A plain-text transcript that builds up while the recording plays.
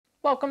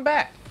Welcome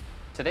back!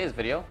 Today's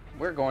video,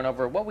 we're going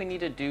over what we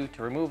need to do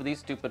to remove these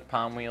stupid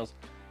POM wheels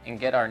and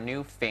get our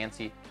new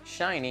fancy,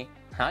 shiny,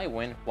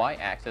 high-wind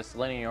Y-axis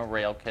linear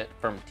rail kit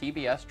from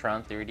TBS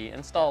Tron 3D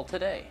installed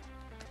today.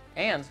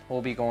 And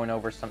we'll be going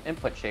over some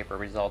input shaper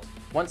results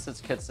once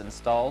this kit's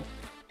installed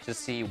to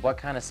see what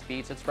kind of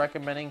speeds it's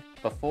recommending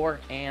before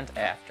and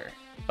after.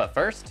 But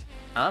first,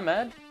 I'm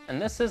Ed, and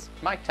this is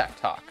my Tech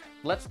Talk.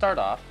 Let's start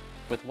off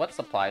with what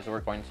supplies we're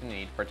going to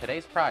need for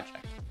today's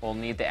project. We'll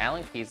need the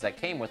Allen keys that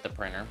came with the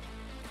printer,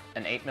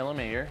 an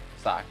 8mm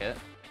socket,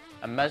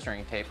 a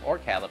measuring tape or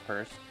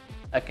calipers,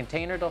 a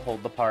container to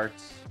hold the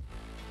parts,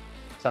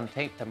 some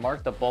tape to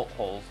mark the bolt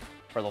holes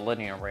for the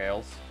linear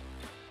rails,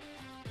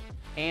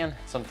 and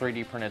some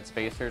 3D printed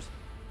spacers,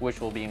 which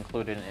will be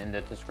included in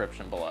the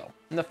description below.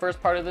 In the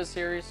first part of this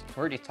series, we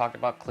already talked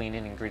about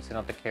cleaning and greasing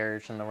up the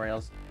carriage and the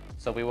rails,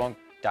 so we won't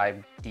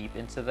dive deep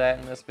into that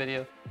in this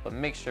video, but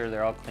make sure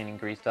they're all clean and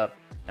greased up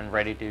and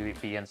ready to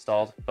be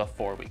installed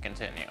before we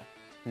continue.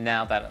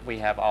 Now that we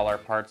have all our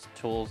parts,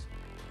 tools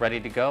ready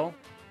to go,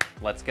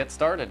 let's get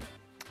started.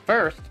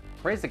 First,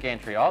 raise the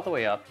gantry all the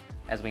way up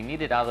as we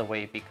need it out of the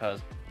way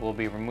because we'll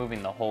be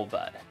removing the whole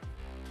bed.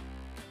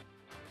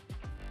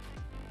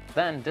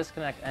 Then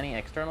disconnect any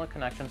external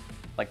connections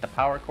like the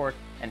power cord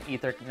and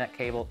Ethernet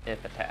cable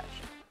if attached.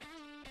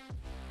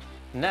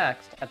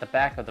 Next, at the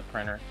back of the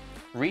printer,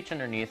 reach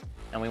underneath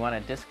and we want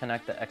to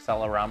disconnect the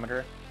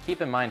accelerometer.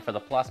 Keep in mind for the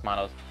Plus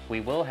models, we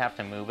will have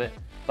to move it,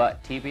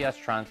 but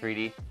TBS Tron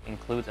 3D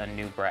includes a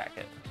new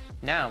bracket.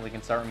 Now we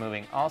can start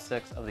removing all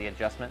 6 of the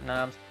adjustment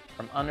knobs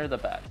from under the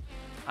bed.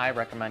 I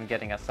recommend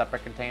getting a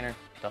separate container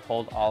to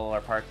hold all of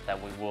our parts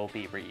that we will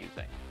be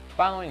reusing.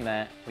 Following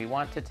that, we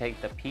want to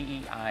take the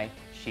PEI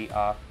sheet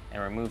off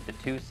and remove the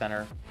 2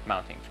 center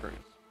mounting screws.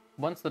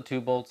 Once the 2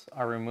 bolts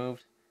are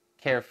removed,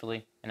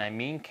 carefully, and I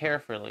mean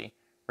carefully,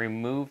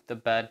 remove the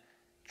bed,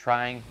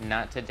 trying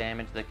not to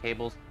damage the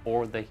cables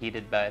or the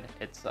heated bed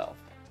itself.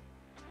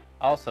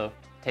 Also,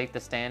 take the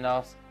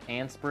standoffs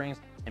and springs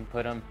and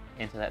put them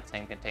into that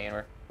same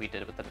container we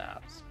did with the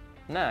knobs.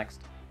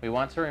 Next, we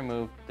want to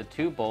remove the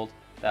 2 bolts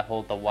that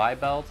hold the Y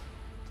belt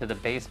to the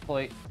base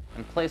plate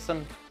and place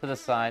them to the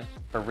side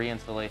for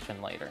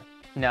reinstallation later.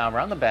 Now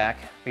around the back,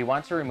 we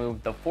want to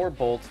remove the 4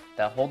 bolts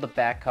that hold the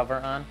back cover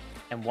on,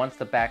 and once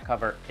the back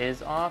cover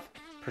is off,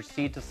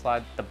 proceed to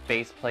slide the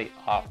base plate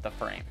off the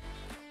frame.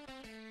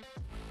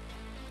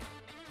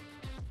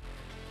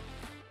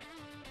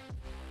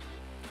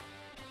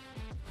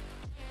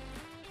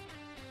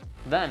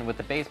 Then, with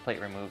the base plate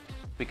removed,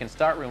 we can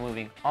start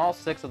removing all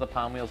 6 of the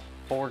POM wheels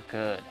for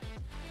good.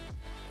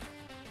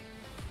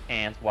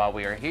 And while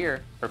we are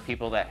here, for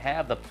people that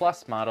have the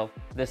Plus model,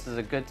 this is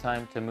a good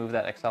time to move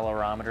that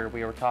accelerometer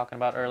we were talking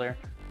about earlier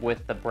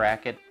with the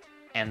bracket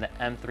and the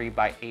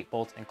M3x8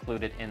 bolts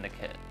included in the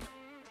kit.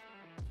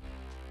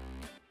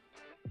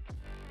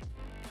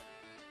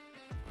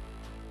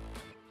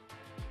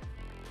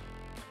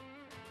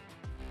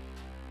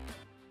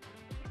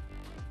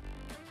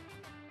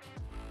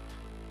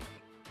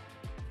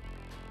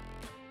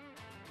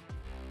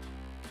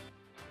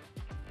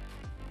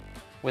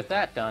 With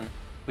that done,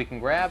 we can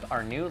grab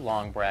our new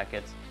long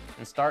brackets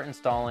and start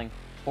installing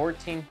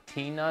 14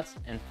 T-nuts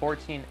and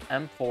 14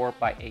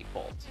 M4x8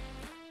 bolts.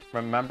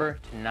 Remember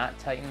to not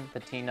tighten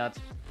the T-nuts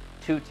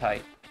too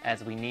tight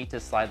as we need to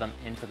slide them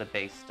into the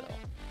base still.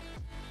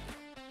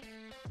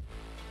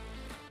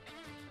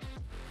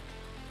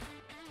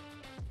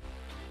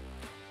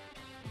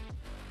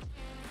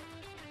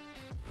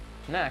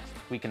 Next,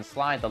 we can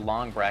slide the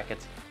long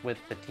brackets with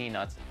the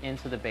T-nuts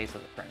into the base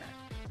of the printer.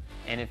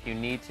 And if you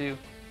need to,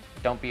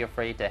 don't be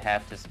afraid to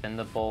have to spin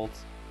the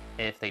bolts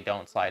if they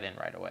don't slide in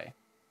right away.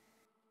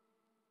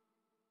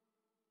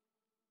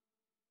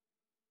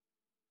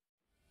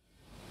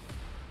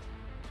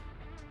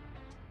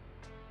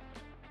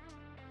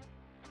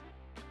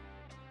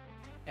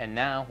 And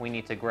now we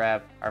need to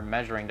grab our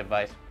measuring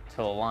device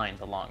to align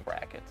the long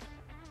brackets.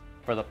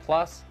 For the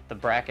Plus, the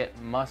bracket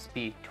must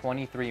be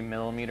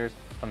 23mm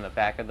from the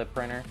back of the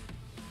printer,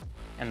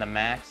 and the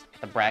Max,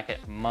 the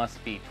bracket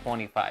must be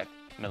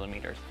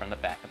 25mm from the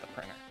back of the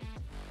printer.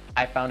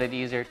 I found it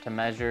easier to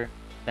measure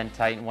than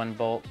tighten one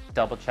bolt,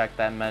 double check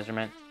that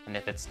measurement, and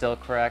if it's still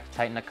correct,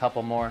 tighten a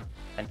couple more,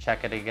 then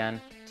check it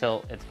again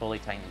till it's fully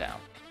tightened down.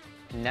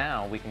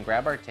 Now we can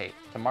grab our tape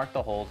to mark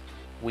the holes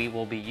we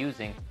will be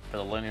using for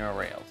the linear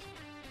rails.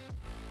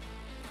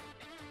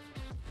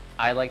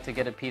 I like to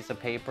get a piece of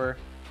paper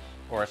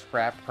or a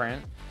scrap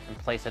print and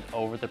place it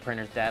over the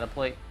printer's data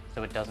plate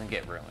so it doesn't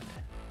get ruined.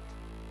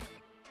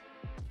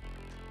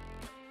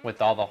 With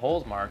all the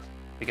holes marked,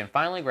 we can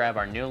finally grab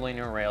our new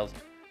linear rails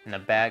and a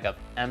bag of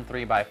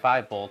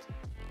M3x5 bolts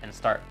and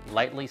start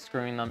lightly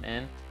screwing them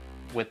in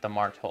with the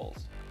marked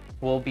holes.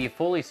 We'll be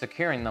fully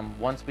securing them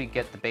once we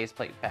get the base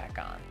plate back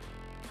on.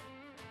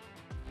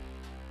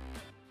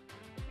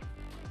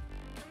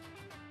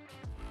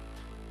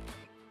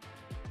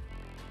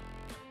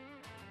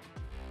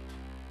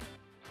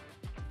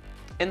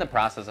 In the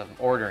process of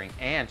ordering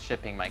and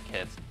shipping my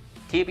kits,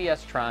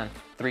 TBS Tron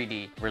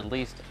 3D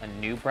released a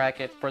new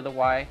bracket for the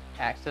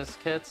Y-axis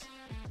kits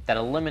that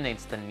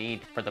eliminates the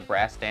need for the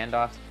brass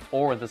standoffs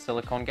or the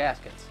silicone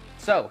gaskets.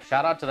 So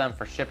shout out to them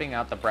for shipping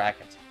out the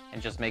brackets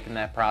and just making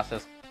that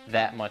process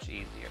that much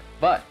easier.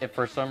 But if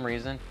for some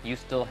reason you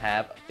still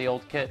have the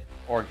old kit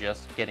or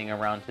just getting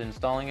around to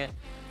installing it,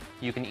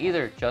 you can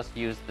either just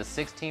use the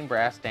 16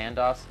 brass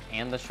standoffs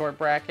and the short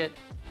bracket,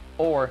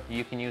 or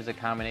you can use a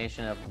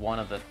combination of one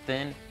of the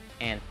thin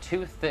and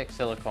 2 thick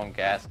silicone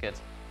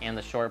gaskets and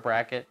the short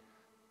bracket.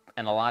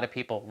 And a lot of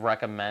people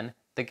recommend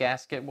the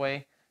gasket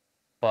way,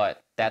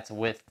 but that's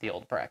with the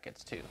old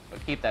brackets too.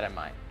 But keep that in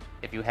mind.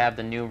 If you have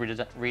the new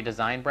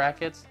redesigned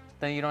brackets,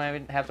 then you don't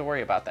even have to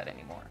worry about that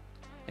anymore.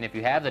 And if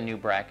you have the new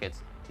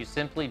brackets, you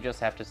simply just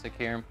have to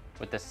secure them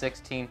with the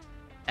 16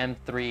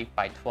 M3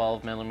 by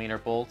 12 millimeter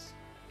bolts,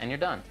 and you're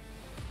done.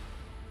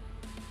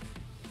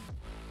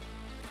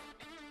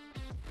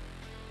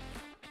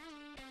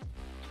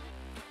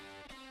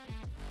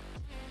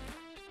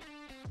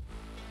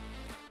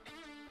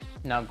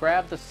 Now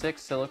grab the 6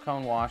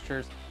 silicone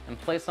washers and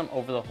place them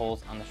over the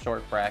holes on the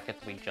short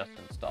brackets we just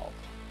installed.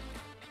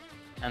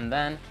 And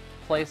then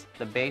place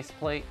the base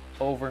plate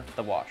over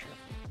the washers.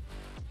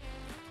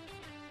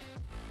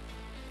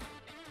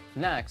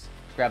 Next,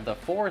 grab the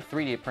 4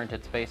 3D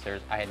printed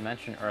spacers I had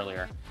mentioned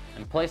earlier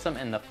and place them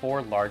in the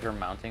 4 larger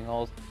mounting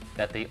holes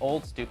that the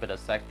old stupid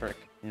eccentric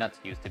nuts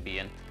used to be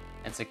in,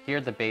 and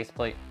secure the base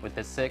plate with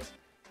the 6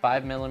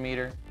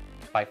 5mm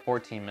by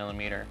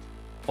 14mm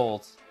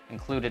bolts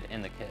included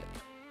in the kit.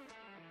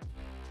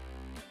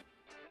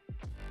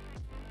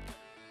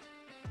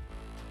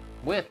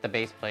 With the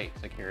base plate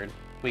secured,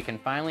 we can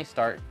finally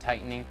start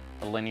tightening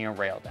the linear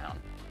rail down.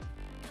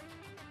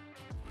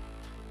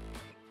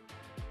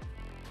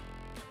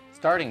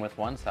 Starting with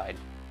one side,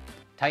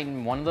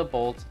 tighten one of the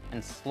bolts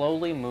and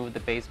slowly move the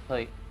base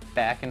plate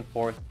back and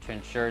forth to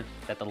ensure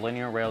that the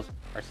linear rails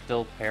are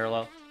still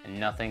parallel and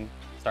nothing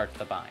starts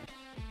to bind.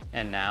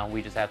 And now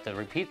we just have to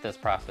repeat this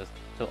process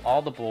till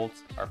all the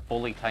bolts are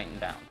fully tightened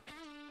down.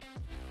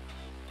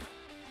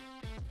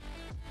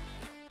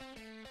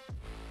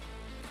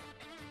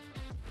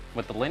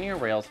 With the linear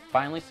rails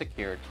finally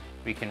secured,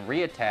 we can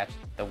reattach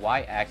the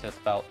Y-axis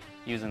belt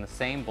using the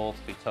same bolts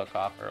we took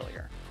off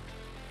earlier.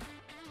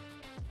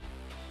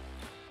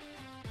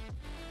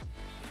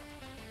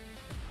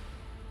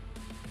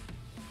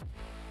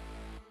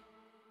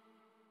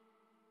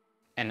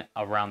 And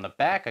around the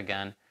back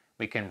again,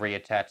 we can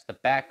reattach the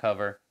back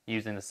cover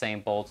using the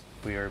same bolts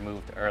we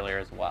removed earlier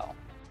as well.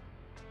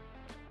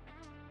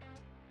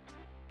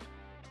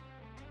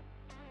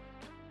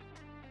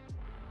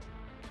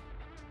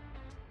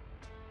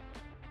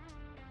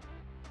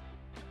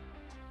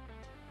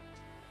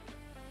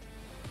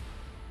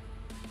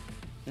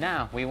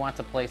 Now we want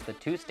to place the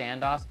 2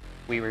 standoffs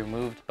we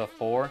removed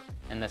before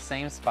in the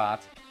same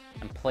spots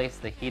and place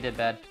the heated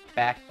bed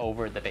back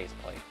over the base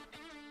plate.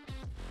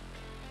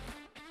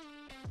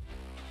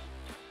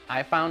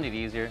 I found it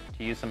easier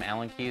to use some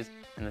Allen keys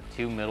and the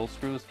 2 middle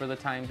screws for the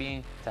time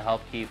being to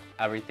help keep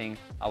everything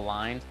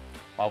aligned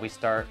while we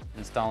start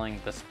installing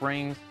the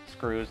springs,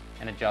 screws,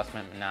 and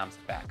adjustment knobs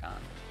back on.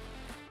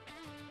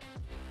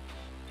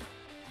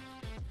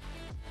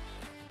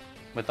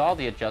 With all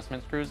the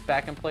adjustment screws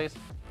back in place,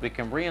 we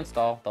can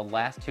reinstall the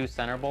last 2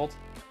 center bolts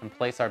and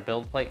place our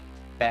build plate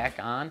back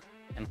on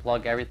and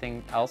plug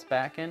everything else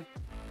back in,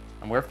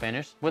 and we're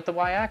finished with the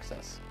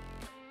Y-axis.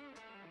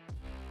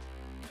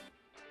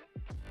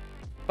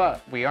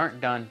 But we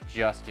aren't done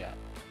just yet.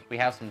 We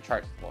have some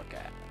charts to look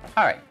at.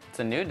 Alright, it's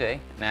a new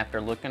day, and after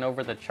looking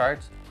over the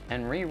charts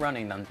and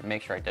rerunning them to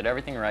make sure I did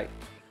everything right,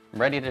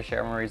 I'm ready to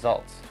share my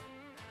results.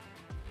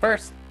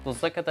 First,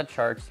 let's look at the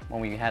charts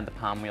when we had the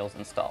POM wheels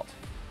installed.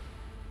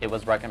 It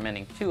was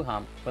recommending 2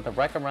 hump with a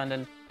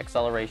recommended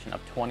acceleration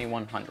of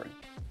 2100.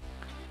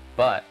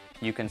 But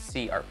you can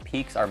see our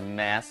peaks are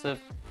massive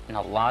and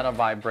a lot of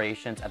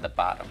vibrations at the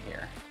bottom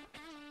here.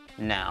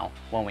 Now,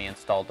 when we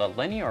install the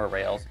linear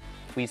rails,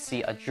 we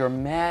see a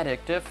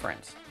dramatic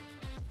difference.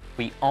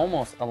 We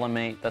almost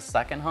eliminate the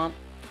second hump,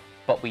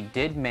 but we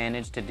did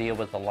manage to deal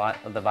with a lot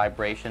of the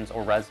vibrations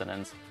or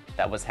resonance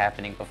that was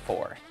happening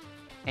before.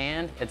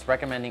 And it's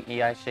recommending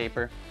EI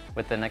Shaper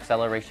with an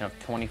acceleration of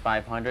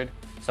 2500,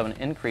 so an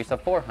increase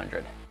of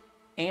 400.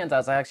 And I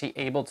was actually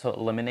able to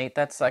eliminate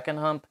that second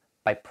hump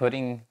by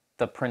putting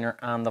the printer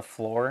on the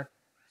floor,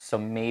 so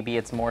maybe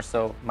it's more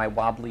so my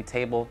wobbly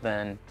table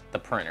than the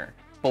printer.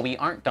 But we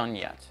aren't done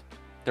yet.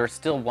 There's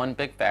still one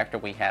big factor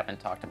we haven't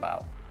talked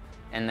about,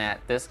 and that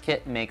this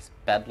kit makes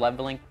bed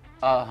leveling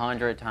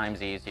 100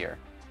 times easier.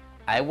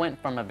 I went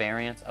from a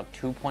variance of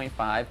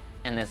 2.5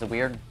 and this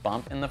weird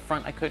bump in the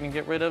front I couldn't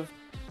get rid of,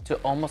 to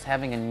almost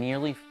having a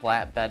nearly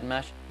flat bed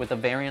mesh with a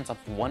variance of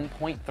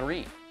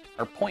 1.3,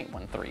 or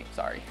 0.13,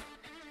 sorry.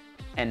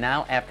 And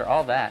now after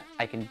all that,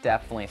 I can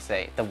definitely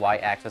say the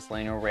Y-axis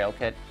linear rail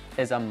kit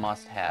is a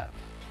must-have.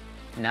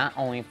 Not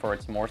only for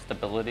its more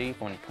stability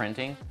when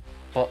printing,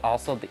 but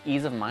also the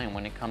ease of mind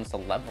when it comes to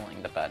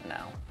leveling the bed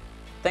now.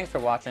 Thanks for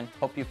watching,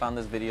 hope you found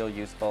this video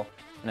useful.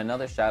 And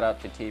another shout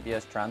out to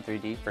TBS Tron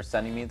 3D for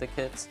sending me the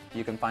kits.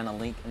 You can find a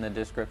link in the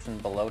description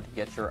below to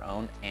get your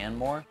own and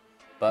more.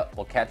 But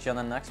we'll catch you on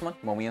the next one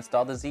when we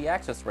install the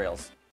Z-axis rails.